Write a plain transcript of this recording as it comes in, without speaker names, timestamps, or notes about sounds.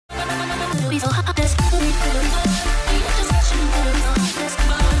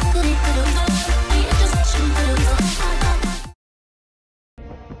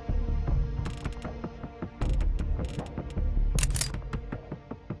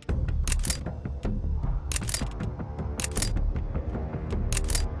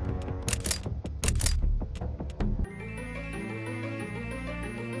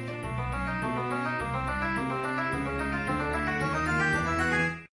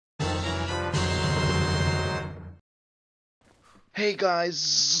Hey guys,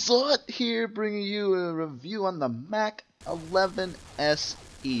 Zutt here bringing you a review on the MAC-11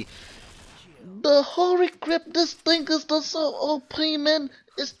 SE. The holy crap, this thing is the so OP, man.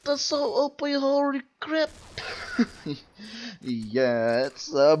 It's the so OP, holy crap. Yeah,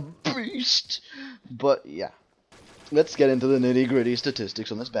 it's a beast. But yeah, let's get into the nitty gritty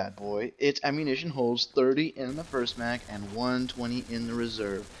statistics on this bad boy. Its ammunition holds 30 in the first mag and 120 in the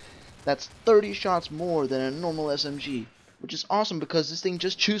reserve. That's 30 shots more than a normal SMG, which is awesome because this thing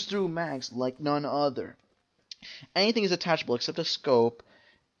just chews through mags like none other. Anything is attachable except a scope.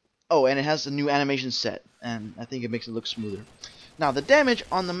 Oh, and it has a new animation set, and I think it makes it look smoother. Now, the damage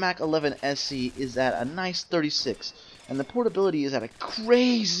on the MAC-11 SE is at a nice 36, and the portability is at a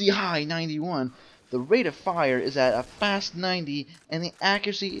crazy high 91. The rate of fire is at a fast 90, and the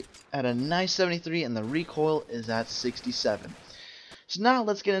accuracy at a nice 73, and the recoil is at 67. So now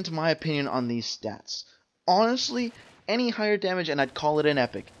let's get into my opinion on these stats. Honestly, any higher damage and I'd call it an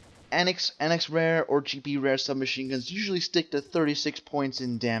epic. NX rare or GP rare submachine guns usually stick to 36 points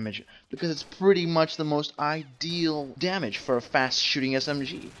in damage because it's pretty much the most ideal damage for a fast shooting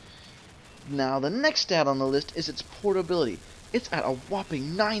SMG. Now the next stat on the list is its portability. It's at a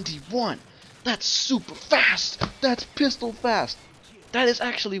whopping 91. That's super fast. That's pistol fast. That is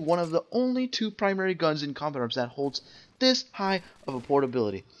actually one of the only two primary guns in combat arms that holds this high of a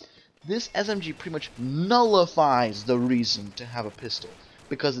portability. This SMG pretty much nullifies the reason to have a pistol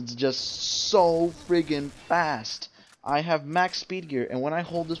because it's just so friggin' fast. I have max speed gear, and when I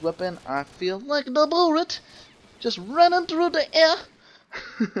hold this weapon, I feel like the bullet just running through the air.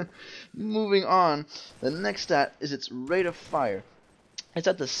 Moving on, the next stat is its rate of fire. It's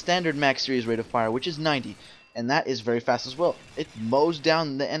at the standard max series rate of fire, which is 90. And that is very fast as well. It mows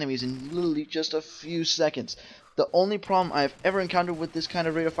down the enemies in literally just a few seconds. The only problem I've ever encountered with this kind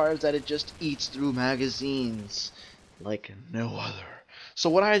of rate of fire is that it just eats through magazines like no other. So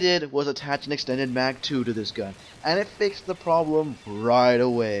what I did was attach an extended mag-2 to this gun, and it fixed the problem right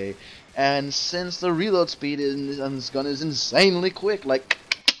away. And since the reload speed on this gun is insanely quick, like,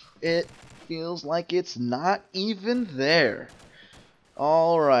 it feels like it's not even there.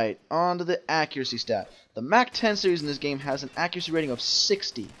 Alright, on to the accuracy stat. The MAC-10 series in this game has an accuracy rating of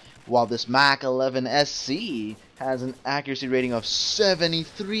 60, while this MAC-11 SC has an accuracy rating of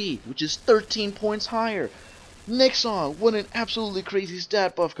 73, which is 13 points higher. Nixon, what an absolutely crazy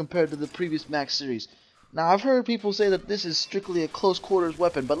stat buff compared to the previous MAC series. Now, I've heard people say that this is strictly a close quarters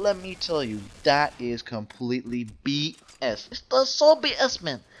weapon, but let me tell you, that is completely BS. It's the so BS,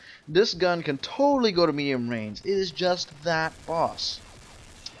 man. This gun can totally go to medium range. It is just that boss.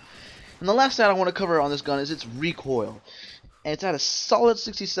 And the last stat I want to cover on this gun is its recoil. And it's at a solid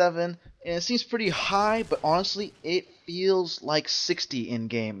 67, and it seems pretty high, but honestly, it feels like 60 in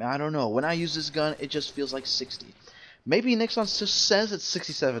game. I don't know. When I use this gun, it just feels like 60. Maybe Nixon just says it's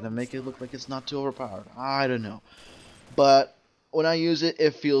 67 to make it look like it's not too overpowered. I don't know. But when I use it,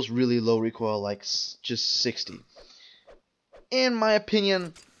 it feels really low recoil, like just 60. In my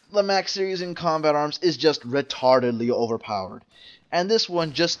opinion, the MAC series in combat arms is just retardedly overpowered. And this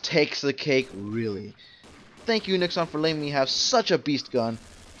one just takes the cake, really. Thank you, Nixon, for letting me have such a beast gun.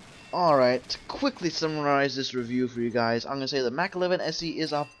 Alright, to quickly summarize this review for you guys, I'm going to say the MAC-11 SE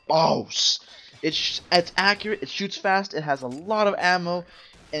is a boss. It's accurate, it shoots fast, it has a lot of ammo,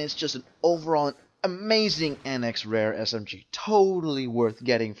 and it's just an overall amazing NX rare SMG. Totally worth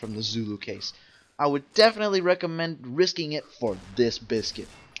getting from the Zulu case. I would definitely recommend risking it for this biscuit.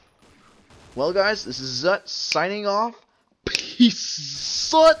 Well guys, this is Zutt signing off.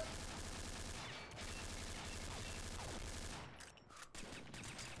 Peace out.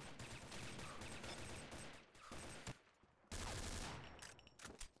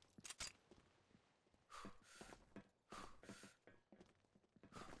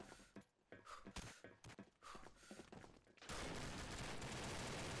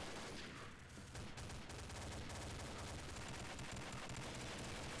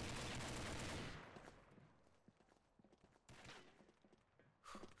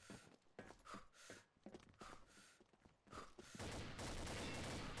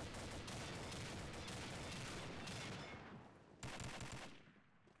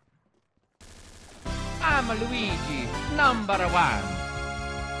 am Luigi, number one.